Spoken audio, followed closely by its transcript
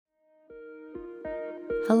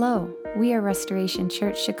Hello, we are Restoration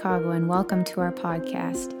Church Chicago and welcome to our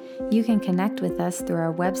podcast. You can connect with us through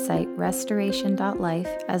our website, restoration.life,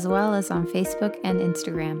 as well as on Facebook and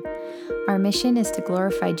Instagram. Our mission is to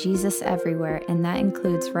glorify Jesus everywhere, and that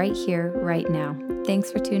includes right here, right now. Thanks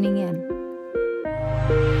for tuning in.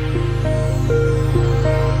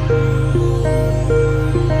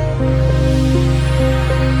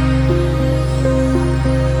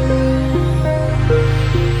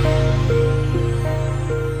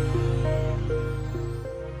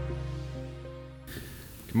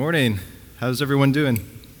 Good morning. How's everyone doing?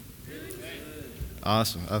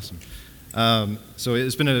 Awesome. So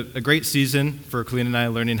it's been a great season for Colleen and I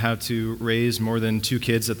learning how to raise more than two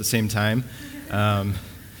kids at the same time.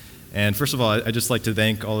 And first of all, I'd just like to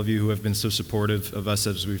thank all of you who have been so supportive of us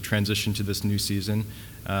as we've transitioned to this new season,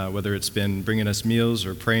 whether it's been bringing us meals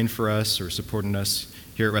or praying for us or supporting us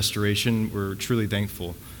here at Restoration. We're truly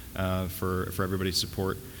thankful for everybody's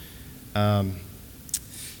support.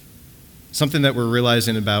 Something that we're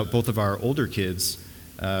realizing about both of our older kids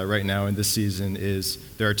right now in this season is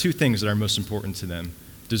there are two things that are most important to them: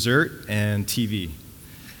 dessert and TV.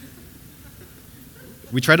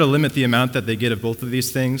 We try to limit the amount that they get of both of these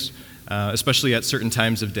things, especially at certain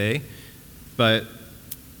times of day. But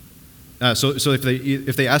so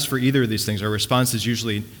if they ask for either of these things, our response is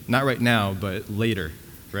usually not right now, but later,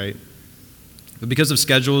 right? But because of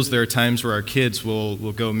schedules, there are times where our kids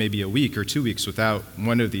will go maybe a week or 2 weeks without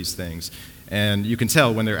one of these things. And you can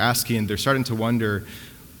tell when they're asking, they're starting to wonder,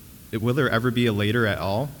 will there ever be a later at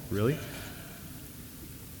all, really?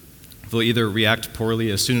 They'll either react poorly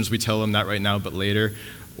as soon as we tell them not right now, but later,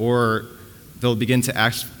 or they'll begin to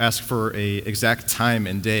ask for an exact time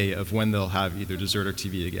and day of when they'll have either dessert or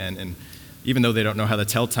TV again. And even though they don't know how to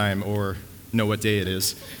tell time or know what day it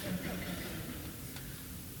is,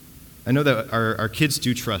 I know that our kids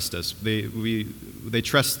do trust us. They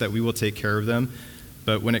trust that we will take care of them,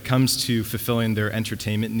 but when it comes to fulfilling their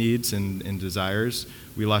entertainment needs and desires,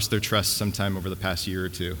 we lost their trust sometime over the past year or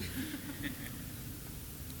two.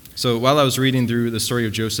 So while I was reading through the story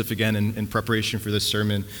of Joseph again in preparation for this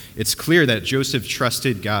sermon, it's clear that Joseph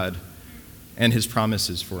trusted God and his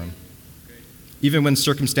promises for him. Even when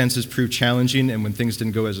circumstances proved challenging and when things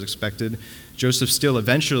didn't go as expected, Joseph still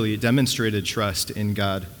eventually demonstrated trust in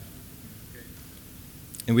God.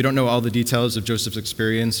 And we don't know all the details of Joseph's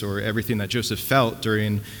experience or everything that Joseph felt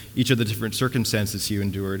during each of the different circumstances he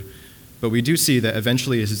endured, but we do see that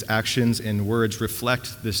eventually his actions and words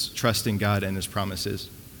reflect this trust in God and his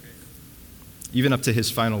promises, even up to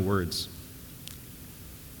his final words.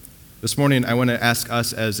 This morning, I want to ask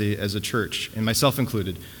us as a church, and myself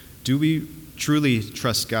included, do we truly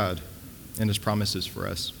trust God and his promises for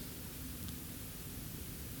us?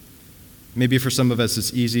 Maybe for some of us,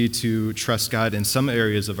 it's easy to trust God in some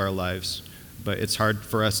areas of our lives, but it's hard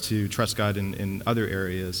for us to trust God in other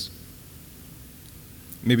areas.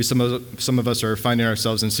 Maybe some of us are finding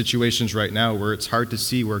ourselves in situations right now where it's hard to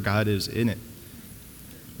see where God is in it,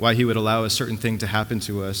 why he would allow a certain thing to happen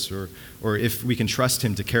to us, or if we can trust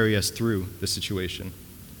him to carry us through the situation.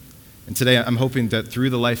 And today, I'm hoping that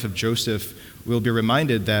through the life of Joseph, we'll be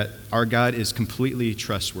reminded that our God is completely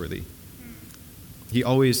trustworthy. He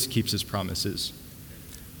always keeps his promises.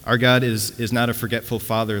 Our God is not a forgetful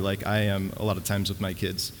father like I am a lot of times with my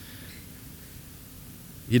kids.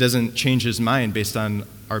 He doesn't change his mind based on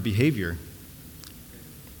our behavior.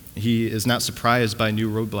 He is not surprised by new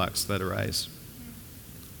roadblocks that arise.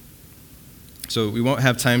 So we won't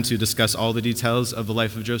have time to discuss all the details of the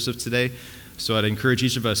life of Joseph today, so I'd encourage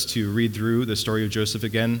each of us to read through the story of Joseph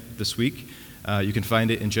again this week. You can find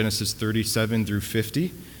it in Genesis 37 through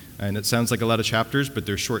 50. And it sounds like a lot of chapters, but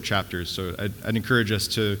they're short chapters. So I'd encourage us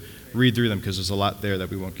to read through them because there's a lot there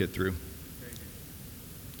that we won't get through.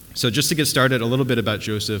 So just to get started, a little bit about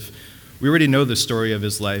Joseph. We already know the story of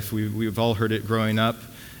his life. We've all heard it growing up.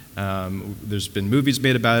 There's been movies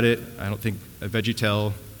made about it. I don't think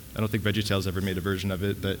VeggieTales ever made a version of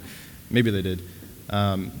it, but maybe they did.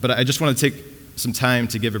 But I just want to take some time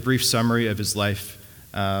to give a brief summary of his life.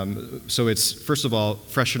 So it's, first of all,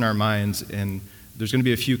 fresh in our minds, and there's going to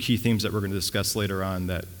be a few key themes that we're going to discuss later on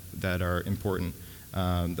that are important,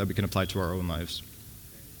 that we can apply to our own lives.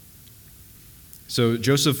 So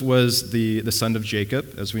Joseph was the son of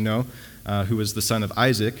Jacob, as we know, who was the son of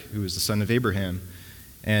Isaac, who was the son of Abraham.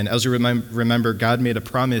 And as we remember, God made a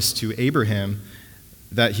promise to Abraham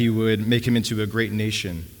that he would make him into a great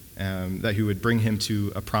nation, that he would bring him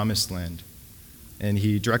to a promised land. And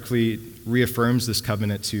he directly reaffirms this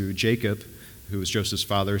covenant to Jacob, who was Joseph's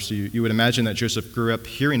father. So you would imagine that Joseph grew up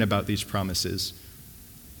hearing about these promises.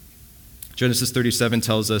 Genesis 37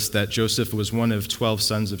 tells us that Joseph was one of 12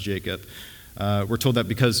 sons of Jacob, We're told that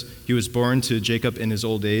because he was born to Jacob in his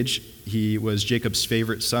old age, he was Jacob's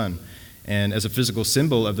favorite son. And as a physical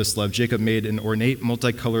symbol of this love, Jacob made an ornate,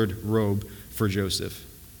 multicolored robe for Joseph.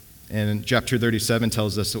 And chapter 37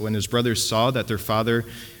 tells us that when his brothers saw that their father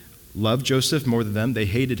loved Joseph more than them, they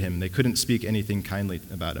hated him. They couldn't speak anything kindly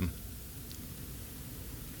about him.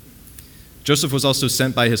 Joseph was also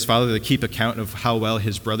sent by his father to keep account of how well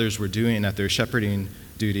his brothers were doing at their shepherding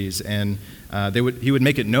duties, and he would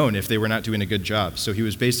make it known if they were not doing a good job. So he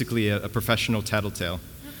was basically a professional tattletale.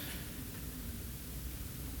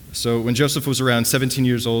 So when Joseph was around 17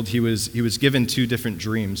 years old, he was given two different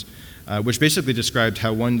dreams, which basically described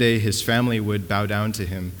how one day his family would bow down to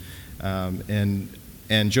him.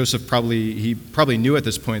 And Joseph probably knew at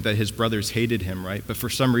this point that his brothers hated him, right? But for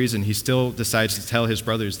some reason, he still decides to tell his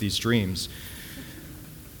brothers these dreams.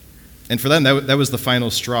 And for them, that was the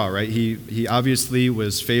final straw, right? He obviously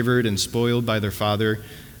was favored and spoiled by their father.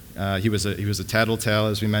 He was a tattletale,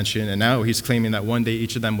 as we mentioned, and now he's claiming that one day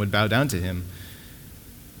each of them would bow down to him.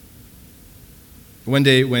 One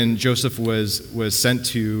day when Joseph was sent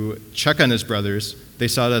to check on his brothers, they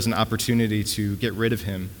saw it as an opportunity to get rid of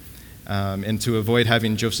him. And to avoid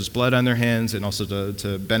having Joseph's blood on their hands and also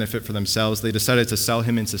to benefit for themselves, they decided to sell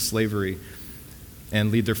him into slavery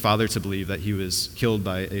and lead their father to believe that he was killed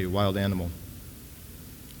by a wild animal.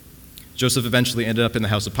 Joseph eventually ended up in the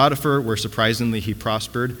house of Potiphar, where surprisingly he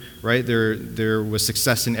prospered, right? There was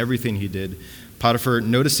success in everything he did. Potiphar,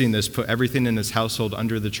 noticing this, put everything in his household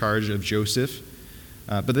under the charge of Joseph.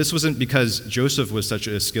 But this wasn't because Joseph was such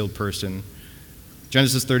a skilled person.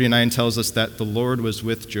 Genesis 39 tells us that the Lord was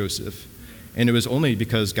with Joseph, and it was only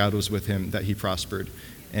because God was with him that he prospered.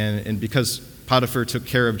 And because Potiphar took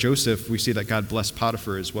care of Joseph, we see that God blessed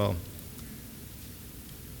Potiphar as well.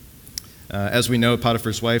 As we know,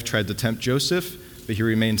 Potiphar's wife tried to tempt Joseph, but he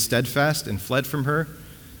remained steadfast and fled from her.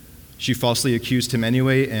 She falsely accused him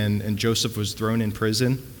anyway, and Joseph was thrown in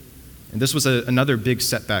prison. And this was another big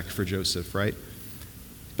setback for Joseph, right?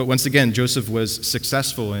 But once again, Joseph was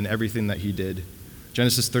successful in everything that he did.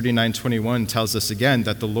 Genesis 39:21 tells us again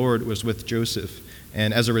that the Lord was with Joseph,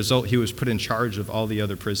 and as a result, he was put in charge of all the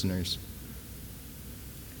other prisoners.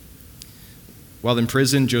 While in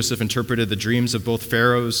prison, Joseph interpreted the dreams of both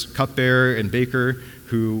Pharaoh's cupbearer and baker,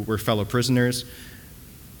 who were fellow prisoners.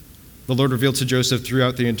 The Lord revealed to Joseph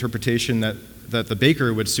throughout the interpretation that the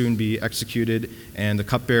baker would soon be executed and the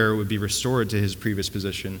cupbearer would be restored to his previous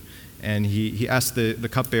position. And he asked the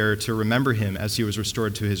cupbearer to remember him as he was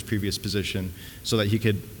restored to his previous position so that he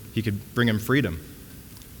could bring him freedom.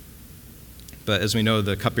 But as we know,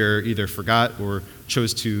 the cupbearer either forgot or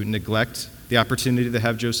chose to neglect the opportunity to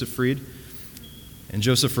have Joseph freed. And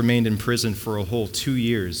Joseph remained in prison for a whole 2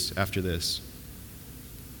 years after this.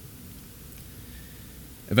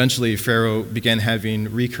 Eventually, Pharaoh began having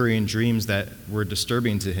recurring dreams that were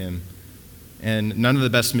disturbing to him. And none of the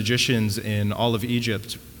best magicians in all of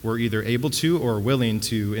Egypt were either able to or willing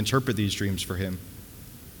to interpret these dreams for him.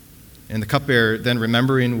 And the cupbearer, then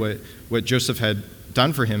remembering what Joseph had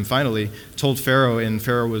done for him, finally told Pharaoh, and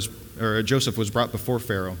Joseph was brought before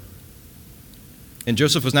Pharaoh. And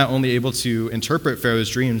Joseph was not only able to interpret Pharaoh's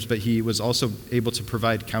dreams, but he was also able to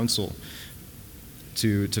provide counsel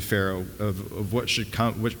to Pharaoh of what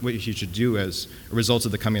he should do as a result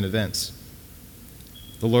of the coming events.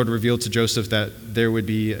 The Lord revealed to Joseph that there would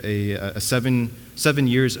be a 7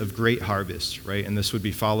 years of great harvest, right? And this would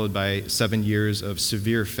be followed by 7 years of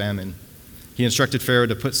severe famine. He instructed Pharaoh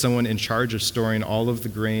to put someone in charge of storing all of the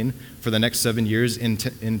grain for the next 7 years in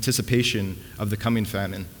anticipation of the coming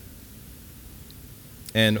famine.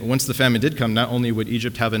 And once the famine did come, not only would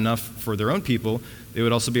Egypt have enough for their own people, they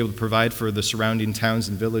would also be able to provide for the surrounding towns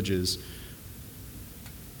and villages.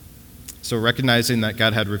 So recognizing that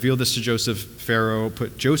God had revealed this to Joseph, Pharaoh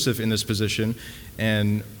put Joseph in this position,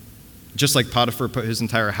 and just like Potiphar put his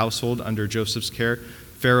entire household under Joseph's care,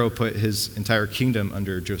 Pharaoh put his entire kingdom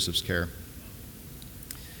under Joseph's care.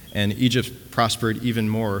 And Egypt prospered even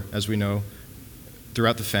more, as we know,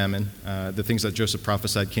 throughout the famine. The things that Joseph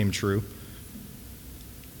prophesied came true.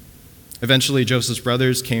 Eventually, Joseph's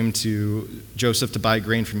brothers came to Joseph to buy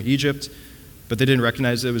grain from Egypt, but they didn't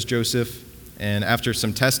recognize it was Joseph. And after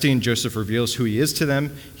some testing, Joseph reveals who he is to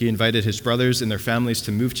them. He invited his brothers and their families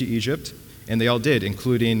to move to Egypt, and they all did,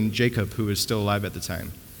 including Jacob, who was still alive at the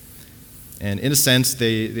time. And in a sense,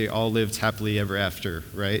 they all lived happily ever after,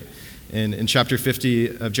 right? In chapter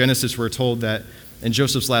 50 of Genesis, we're told that in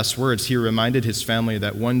Joseph's last words, he reminded his family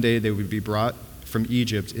that one day they would be brought from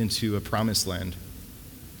Egypt into a promised land.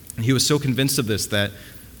 And he was so convinced of this that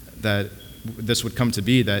this would come to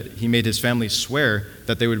be that he made his family swear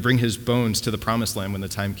that they would bring his bones to the promised land when the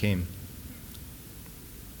time came.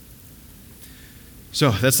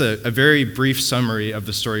 So that's a very brief summary of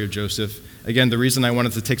the story of Joseph. Again, the reason I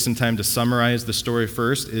wanted to take some time to summarize the story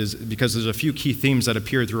first is because there's a few key themes that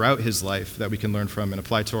appear throughout his life that we can learn from and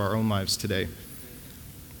apply to our own lives today.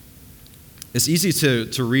 It's easy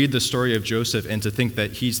to read the story of Joseph and to think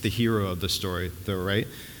that he's the hero of the story, though, right?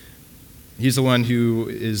 He's the one who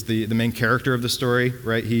is the main character of the story,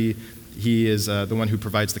 right? He is the one who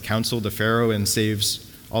provides the counsel to Pharaoh and saves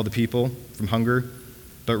all the people from hunger.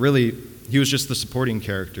 But really, he was just the supporting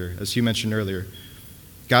character, as you mentioned earlier.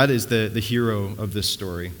 God is the hero of this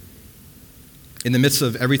story. In the midst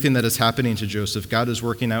of everything that is happening to Joseph, God is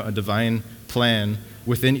working out a divine plan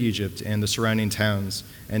within Egypt and the surrounding towns,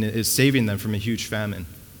 and is saving them from a huge famine.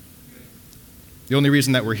 The only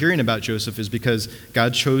reason that we're hearing about Joseph is because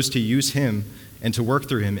God chose to use him and to work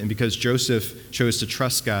through him, and because Joseph chose to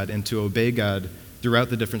trust God and to obey God throughout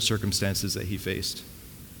the different circumstances that he faced.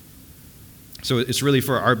 So it's really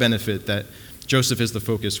for our benefit that Joseph is the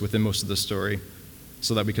focus within most of the story,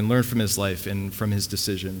 so that we can learn from his life and from his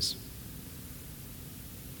decisions.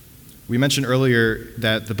 We mentioned earlier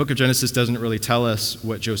that the book of Genesis doesn't really tell us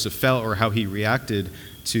what Joseph felt or how he reacted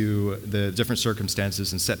to the different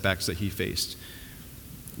circumstances and setbacks that he faced.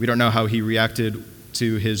 We don't know how he reacted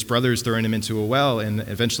to his brothers throwing him into a well and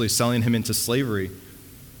eventually selling him into slavery.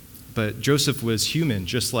 But Joseph was human,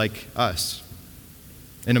 just like us.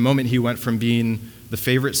 In a moment, he went from being the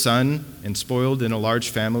favorite son and spoiled in a large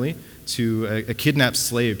family to a kidnapped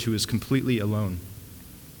slave who was completely alone.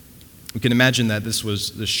 We can imagine that this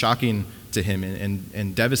was shocking to him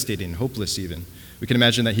and devastating, hopeless even. We can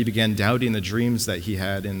imagine that he began doubting the dreams that he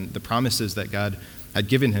had and the promises that God had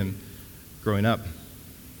given him growing up.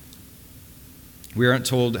 We aren't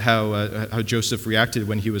told how Joseph reacted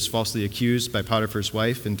when he was falsely accused by Potiphar's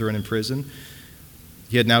wife and thrown in prison.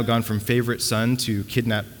 He had now gone from favorite son to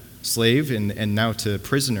kidnapped slave and now to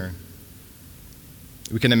prisoner.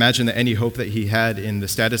 We can imagine that any hope that he had in the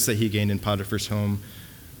status that he gained in Potiphar's home,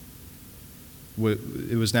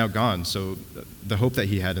 it was now gone. So the hope that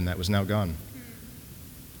he had in that was now gone.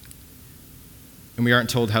 And we aren't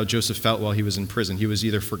told how Joseph felt while he was in prison. He was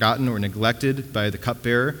either forgotten or neglected by the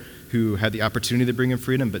cupbearer who had the opportunity to bring him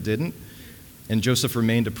freedom but didn't. And Joseph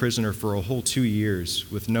remained a prisoner for a whole 2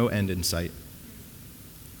 years with no end in sight.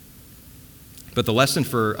 But the lesson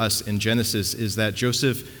for us in Genesis is that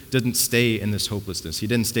Joseph didn't stay in this hopelessness. He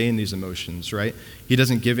didn't stay in these emotions, right? He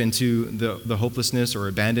doesn't give into the hopelessness or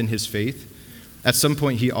abandon his faith. At some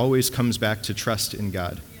point, he always comes back to trust in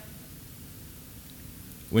God.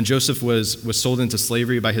 When Joseph was sold into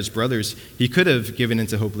slavery by his brothers, he could have given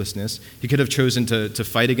into hopelessness. He could have chosen to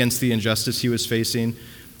fight against the injustice he was facing,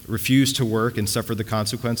 refuse to work and suffer the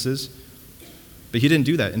consequences. But he didn't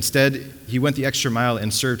do that. Instead, he went the extra mile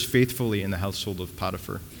and served faithfully in the household of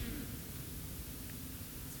Potiphar.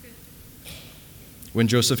 When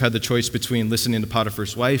Joseph had the choice between listening to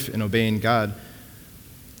Potiphar's wife and obeying God,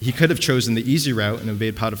 he could have chosen the easy route and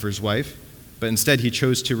obeyed Potiphar's wife, but instead he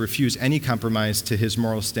chose to refuse any compromise to his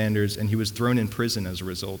moral standards, and he was thrown in prison as a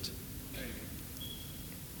result.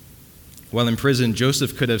 While in prison,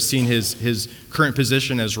 Joseph could have seen his current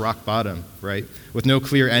position as rock bottom, right? With no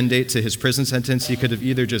clear end date to his prison sentence, he could have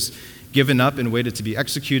either just given up and waited to be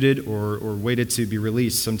executed or waited to be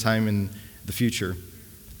released sometime in the future.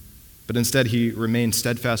 But instead, he remained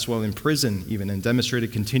steadfast while in prison even and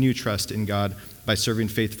demonstrated continued trust in God by serving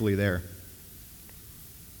faithfully there.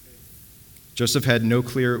 Joseph had no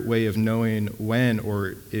clear way of knowing when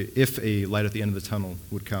or if a light at the end of the tunnel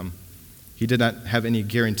would come. He did not have any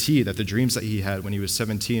guarantee that the dreams that he had when he was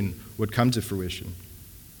 17 would come to fruition.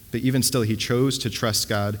 But even still, he chose to trust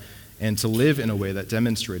God and to live in a way that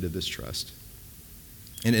demonstrated this trust.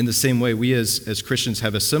 And in the same way, we as Christians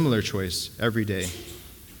have a similar choice every day.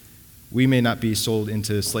 We may not be sold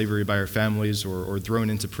into slavery by our families or thrown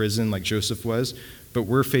into prison like Joseph was, but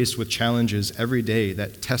we're faced with challenges every day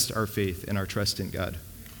that test our faith and our trust in God.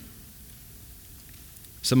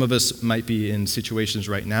 Some of us might be in situations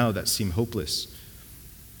right now that seem hopeless.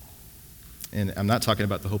 And I'm not talking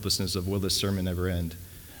about the hopelessness of will this sermon ever end.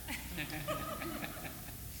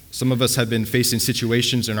 Some of us have been facing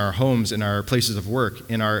situations in our homes, in our places of work,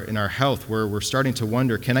 in our health, where we're starting to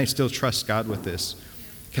wonder, can I still trust God with this?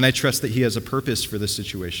 Can I trust that He has a purpose for this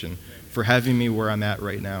situation, for having me where I'm at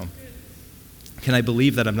right now? Can I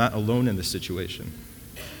believe that I'm not alone in this situation?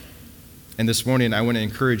 And this morning, I want to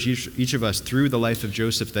encourage each of us through the life of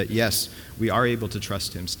Joseph that, yes, we are able to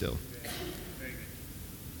trust him still.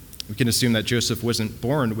 We can assume that Joseph wasn't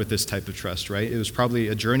born with this type of trust, right? It was probably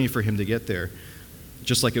a journey for him to get there,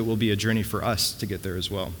 just like it will be a journey for us to get there as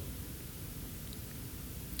well.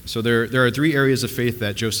 So there are three areas of faith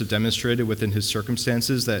that Joseph demonstrated within his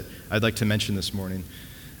circumstances that I'd like to mention this morning.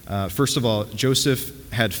 First of all,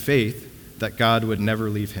 Joseph had faith that God would never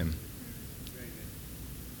leave him.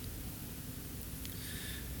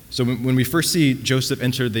 So when we first see Joseph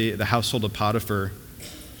enter the household of Potiphar,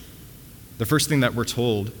 the first thing that we're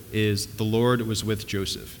told is the Lord was with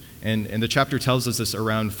Joseph. And the chapter tells us this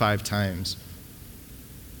around 5 times.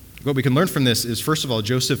 What we can learn from this is, first of all,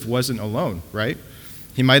 Joseph wasn't alone, right?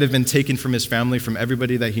 He might have been taken from his family, from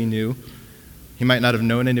everybody that he knew. He might not have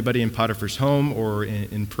known anybody in Potiphar's home or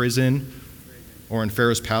in prison or in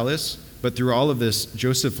Pharaoh's palace. But through all of this,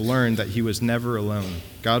 Joseph learned that he was never alone.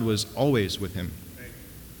 God was always with him.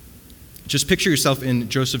 Just picture yourself in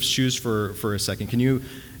Joseph's shoes for a second. Can you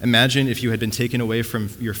imagine if you had been taken away from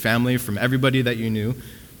your family, from everybody that you knew?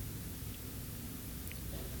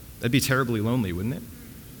 That'd be terribly lonely, wouldn't it?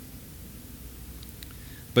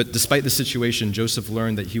 But despite the situation, Joseph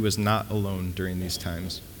learned that he was not alone during these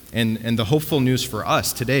times. And the hopeful news for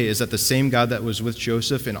us today is that the same God that was with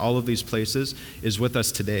Joseph in all of these places is with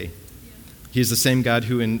us today. He's the same God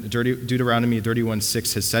who in Deuteronomy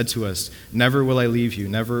 31:6 has said to us, "Never will I leave you,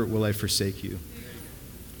 never will I forsake you."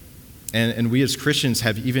 And we as Christians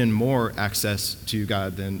have even more access to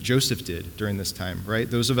God than Joseph did during this time, right?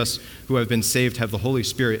 Those of us who have been saved have the Holy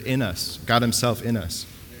Spirit in us, God himself in us.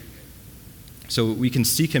 So we can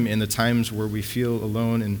seek him in the times where we feel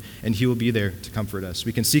alone, and he will be there to comfort us.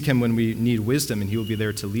 We can seek him when we need wisdom, and he will be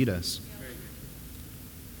there to lead us.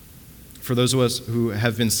 For those of us who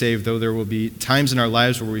have been saved, though there will be times in our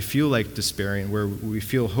lives where we feel like despairing, where we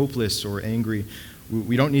feel hopeless or angry,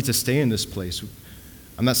 we don't need to stay in this place.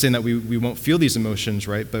 I'm not saying that we won't feel these emotions,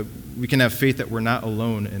 right? But we can have faith that we're not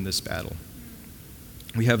alone in this battle.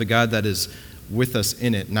 We have a God that is with us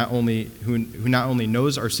in it, who not only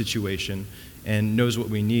knows our situation and knows what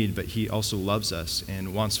we need, but he also loves us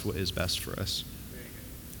and wants what is best for us.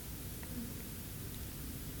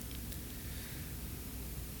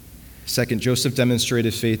 Second, Joseph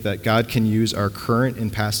demonstrated faith that God can use our current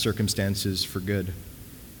and past circumstances for good.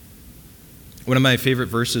 One of my favorite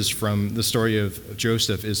verses from the story of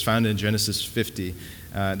Joseph is found in Genesis 50.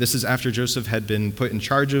 This is after Joseph had been put in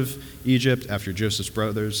charge of Egypt, after Joseph's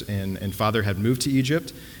brothers and father had moved to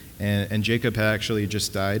Egypt, and Jacob had actually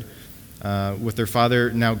just died. With their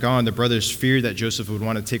father now gone, the brothers feared that Joseph would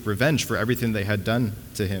want to take revenge for everything they had done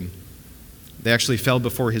to him. They actually fell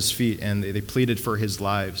before his feet, and they pleaded for his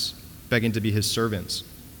lives, begging to be his servants.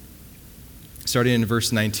 Starting in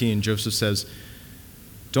verse 19, Joseph says,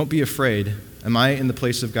 "Don't be afraid. Am I in the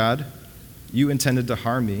place of God? You intended to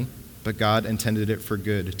harm me, but God intended it for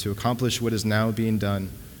good, to accomplish what is now being done,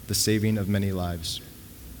 the saving of many lives."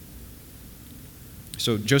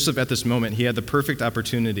 So Joseph, at this moment, he had the perfect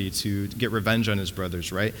opportunity to get revenge on his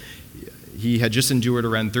brothers, right? He had just endured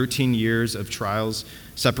around 13 years of trials,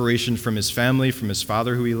 separation from his family, from his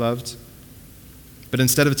father who he loved. But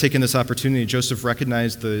instead of taking this opportunity, Joseph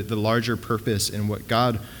recognized the larger purpose in what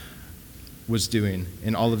God was doing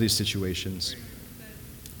in all of these situations.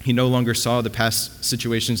 He no longer saw the past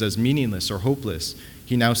situations as meaningless or hopeless.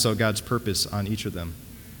 He now saw God's purpose on each of them.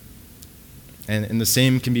 And the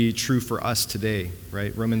same can be true for us today,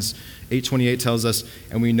 right? Romans 8:28 tells us,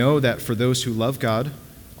 "And we know that for those who love God,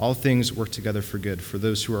 all things work together for good, for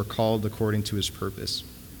those who are called according to his purpose."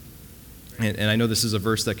 And I know this is a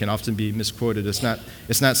verse that can often be misquoted. It's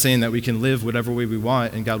not saying that we can live whatever way we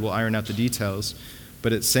want and God will iron out the details,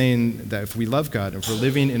 but it's saying that if we love God, if we're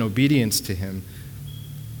living in obedience to him,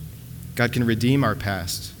 God can redeem our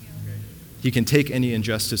past. He can take any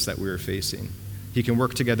injustice that we are facing. He can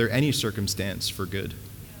work together any circumstance for good.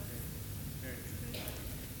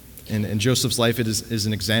 And Joseph's life is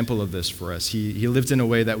an example of this for us. He lived in a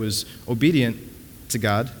way that was obedient to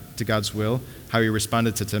God, to God's will, how he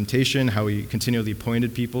responded to temptation, how he continually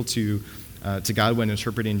pointed people to God when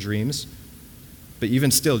interpreting dreams. But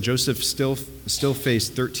even still, Joseph still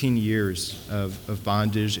faced 13 years of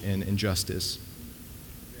bondage and injustice.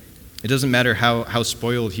 It doesn't matter how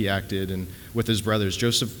spoiled he acted and with his brothers.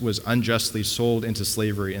 Joseph was unjustly sold into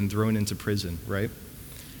slavery and thrown into prison, right?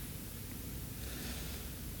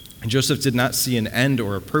 And Joseph did not see an end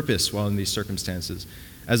or a purpose while in these circumstances.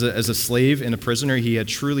 As a slave and a prisoner, he had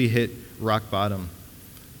truly hit rock bottom.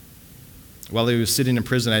 While he was sitting in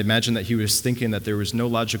prison, I imagine that he was thinking that there was no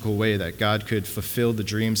logical way that God could fulfill the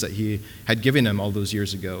dreams that he had given him all those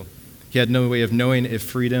years ago. He had no way of knowing if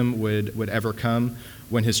freedom would ever come,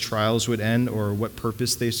 when his trials would end, or what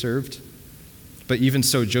purpose they served. But even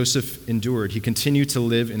so, Joseph endured. He continued to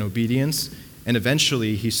live in obedience, and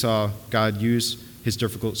eventually he saw God use his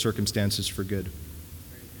difficult circumstances for good.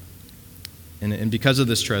 And because of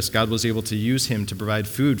this trust, God was able to use him to provide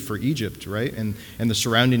food for Egypt, right? And the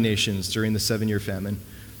surrounding nations during the 7-year famine.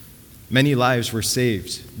 Many lives were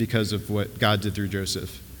saved because of what God did through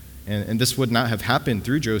Joseph. And this would not have happened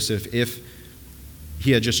through Joseph if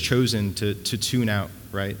he had just chosen to tune out,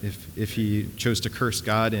 right? If he chose to curse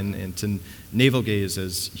God and to navel gaze,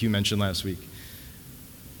 as Hugh mentioned last week.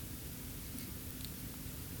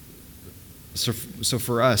 So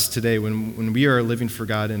for us today, when we are living for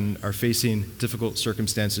God and are facing difficult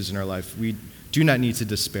circumstances in our life, we do not need to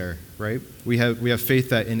despair, right? We have faith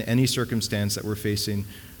that in any circumstance that we're facing,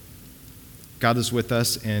 God is with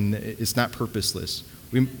us, and it's not purposeless.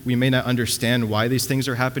 We may not understand why these things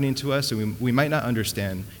are happening to us, and we might not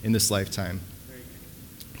understand in this lifetime.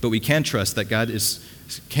 But we can trust that God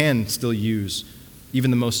can still use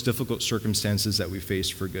even the most difficult circumstances that we face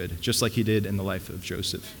for good, just like he did in the life of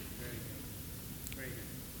Joseph.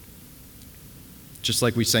 Just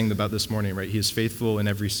like we sang about this morning, right? He is faithful in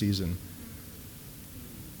every season.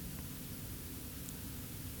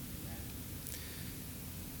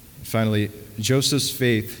 Finally, Joseph's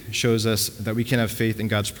faith shows us that we can have faith in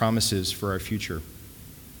God's promises for our future.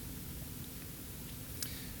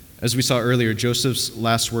 As we saw earlier, Joseph's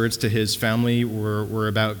last words to his family were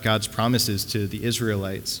about God's promises to the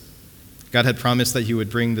Israelites. God had promised that he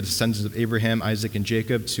would bring the descendants of Abraham, Isaac, and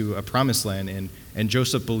Jacob to a promised land, and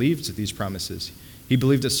Joseph believed these promises. He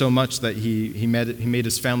believed it so much that he made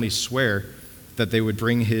his family swear that they would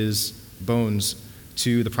bring his bones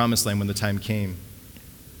to the promised land when the time came.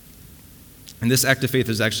 And this act of faith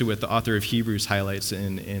is actually what the author of Hebrews highlights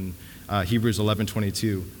in Hebrews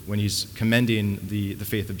 11:22 when he's commending the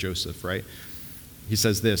faith of Joseph, right? He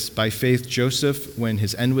says this, "By faith Joseph, when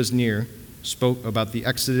his end was near, spoke about the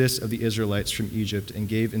exodus of the Israelites from Egypt and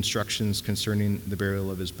gave instructions concerning the burial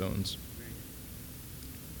of his bones."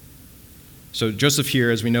 So Joseph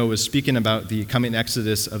here, as we know, was speaking about the coming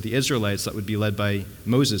exodus of the Israelites that would be led by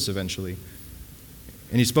Moses eventually.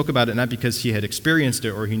 And he spoke about it not because he had experienced it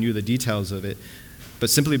or he knew the details of it, but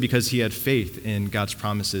simply because he had faith in God's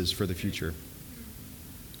promises for the future.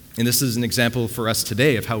 And this is an example for us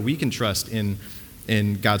today of how we can trust in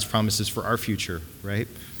God's promises for our future, right?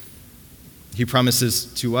 He promises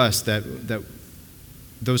to us that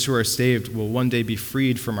those who are saved will one day be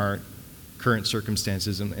freed from our current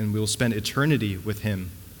circumstances, and we will spend eternity with him.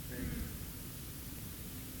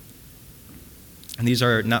 And these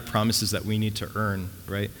are not promises that we need to earn,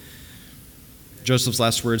 right? Joseph's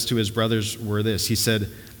last words to his brothers were this. He said,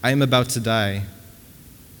 "I am about to die,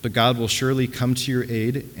 but God will surely come to your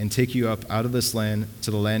aid and take you up out of this land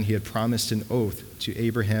to the land he had promised an oath to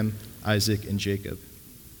Abraham, Isaac, and Jacob."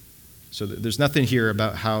 So there's nothing here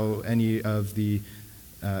about how any of the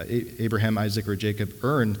Abraham, Isaac, or Jacob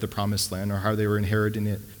earned the promised land or how they were inheriting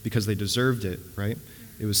it because they deserved it, right?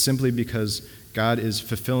 It was simply because God is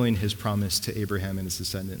fulfilling his promise to Abraham and his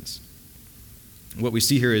descendants. What we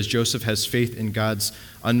see here is Joseph has faith in God's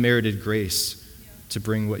unmerited grace to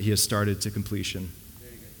bring what he has started to completion.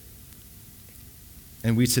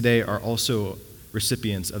 And we today are also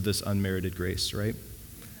recipients of this unmerited grace, right?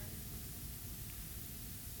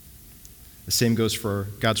 The same goes for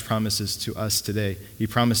God's promises to us today. He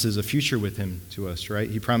promises a future with him to us, right?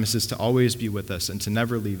 He promises to always be with us and to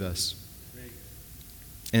never leave us.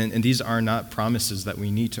 And these are not promises that we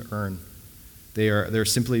need to earn. They're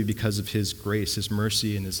simply because of his grace, his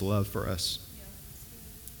mercy, and his love for us.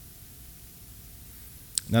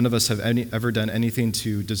 None of us have ever done anything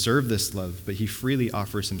to deserve this love, but he freely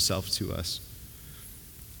offers himself to us.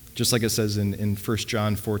 Just like it says in 1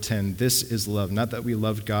 John 4:10, "This is love, not that we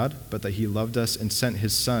loved God, but that he loved us and sent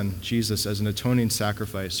his Son, Jesus, as an atoning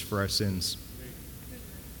sacrifice for our sins."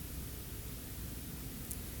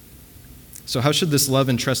 So how should this love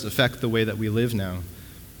and trust affect the way that we live now?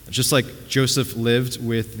 Just like Joseph lived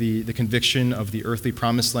with the conviction of the earthly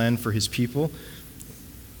promised land for his people,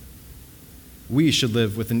 we should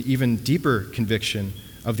live with an even deeper conviction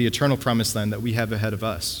of the eternal promised land that we have ahead of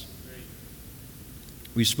us.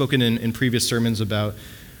 We've spoken in previous sermons about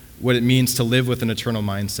what it means to live with an eternal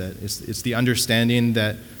mindset. It's the understanding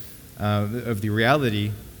that of the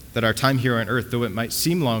reality that our time here on earth, though it might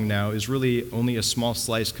seem long now, is really only a small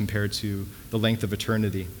slice compared to the length of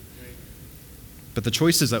eternity. But the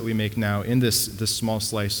choices that we make now in this small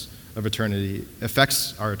slice of eternity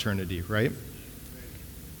affects our eternity, right?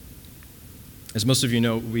 As most of you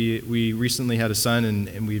know, we recently had a son,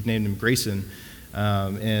 and we've named him Grayson.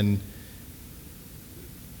 And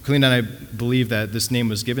Colleen and I believe that this name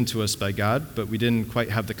was given to us by God, but we didn't quite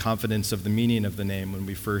have the confidence of the meaning of the name when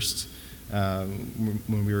we first,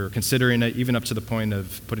 when we were considering it, even up to the point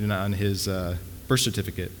of putting it on his birth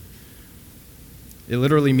certificate. It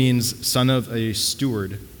literally means son of a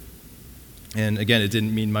steward. And again, it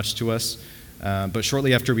didn't mean much to us. But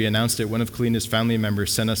shortly after we announced it, one of Kalina's family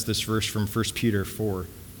members sent us this verse from 1 Peter 4. It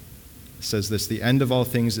says this, "The end of all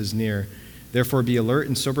things is near. Therefore be alert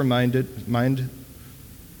and of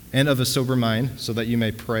a sober mind, so that you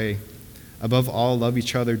may pray. Above all, love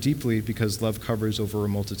each other deeply, because love covers over a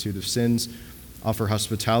multitude of sins. Offer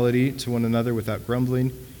hospitality to one another without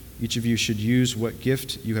grumbling. Each of you should use what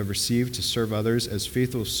gift you have received to serve others as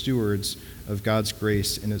faithful stewards of God's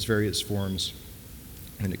grace in its various forms."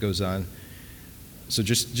 And it goes on. So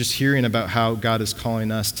just hearing about how God is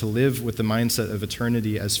calling us to live with the mindset of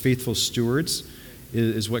eternity as faithful stewards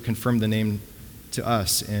is what confirmed the name to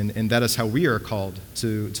us. And that is how we are called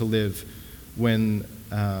to live when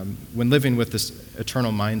living with this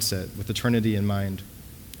eternal mindset, with eternity in mind.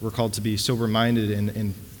 We're called to be sober-minded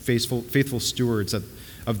and faithful stewards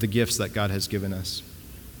of the gifts that God has given us.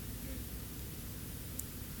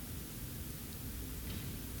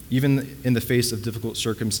 Even in the face of difficult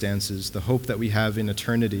circumstances, the hope that we have in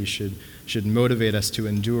eternity should motivate us to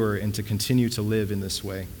endure and to continue to live in this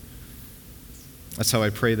way. That's how I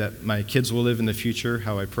pray that my kids will live in the future,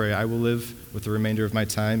 how I pray I will live with the remainder of my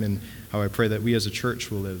time, and how I pray that we as a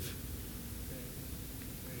church will live.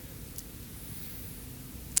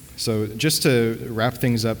 So just to wrap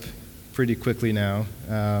things up pretty quickly now,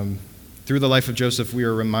 through the life of Joseph, we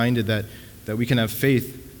are reminded that we can have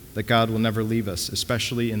faith that God will never leave us,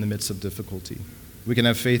 especially in the midst of difficulty. We can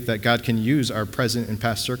have faith that God can use our present and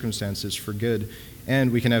past circumstances for good,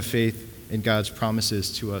 and we can have faith in God's promises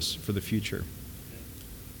to us for the future.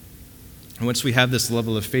 And once we have this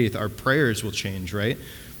level of faith, our prayers will change, right?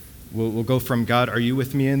 We'll go from, "God, are you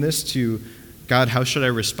with me in this?" to, "God, how should I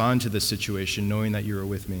respond to this situation knowing that you are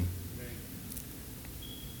with me?"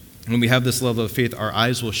 When we have this level of faith, our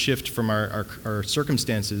eyes will shift from our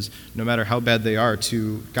circumstances, no matter how bad they are,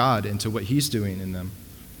 to God and to what He's doing in them.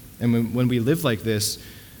 And when we live like this,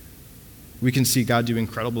 we can see God do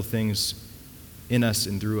incredible things in us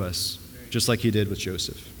and through us, just like He did with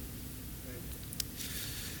Joseph.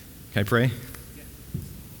 Can I pray?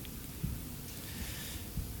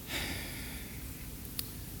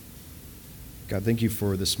 God, thank you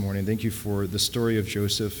for this morning. Thank you for the story of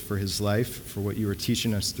Joseph, for his life, for what you were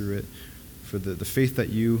teaching us through it, for the faith that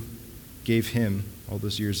you gave him all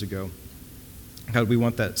those years ago. God, we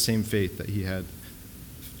want that same faith that he had,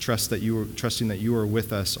 trusting that you are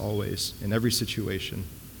with us always in every situation.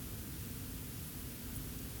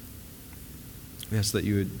 We ask that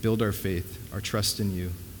you would build our faith, our trust in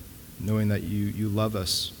you, knowing that you love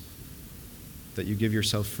us, that you give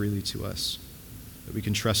yourself freely to us, that we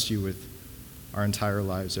can trust you with our entire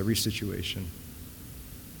lives, every situation.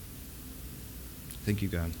 Thank you,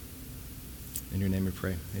 God. In your name we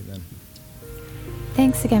pray. Amen.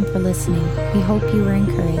 Thanks again for listening. We hope you were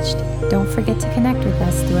encouraged. Don't forget to connect with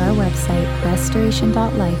us through our website,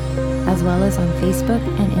 restoration.life, as well as on Facebook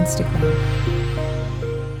and Instagram.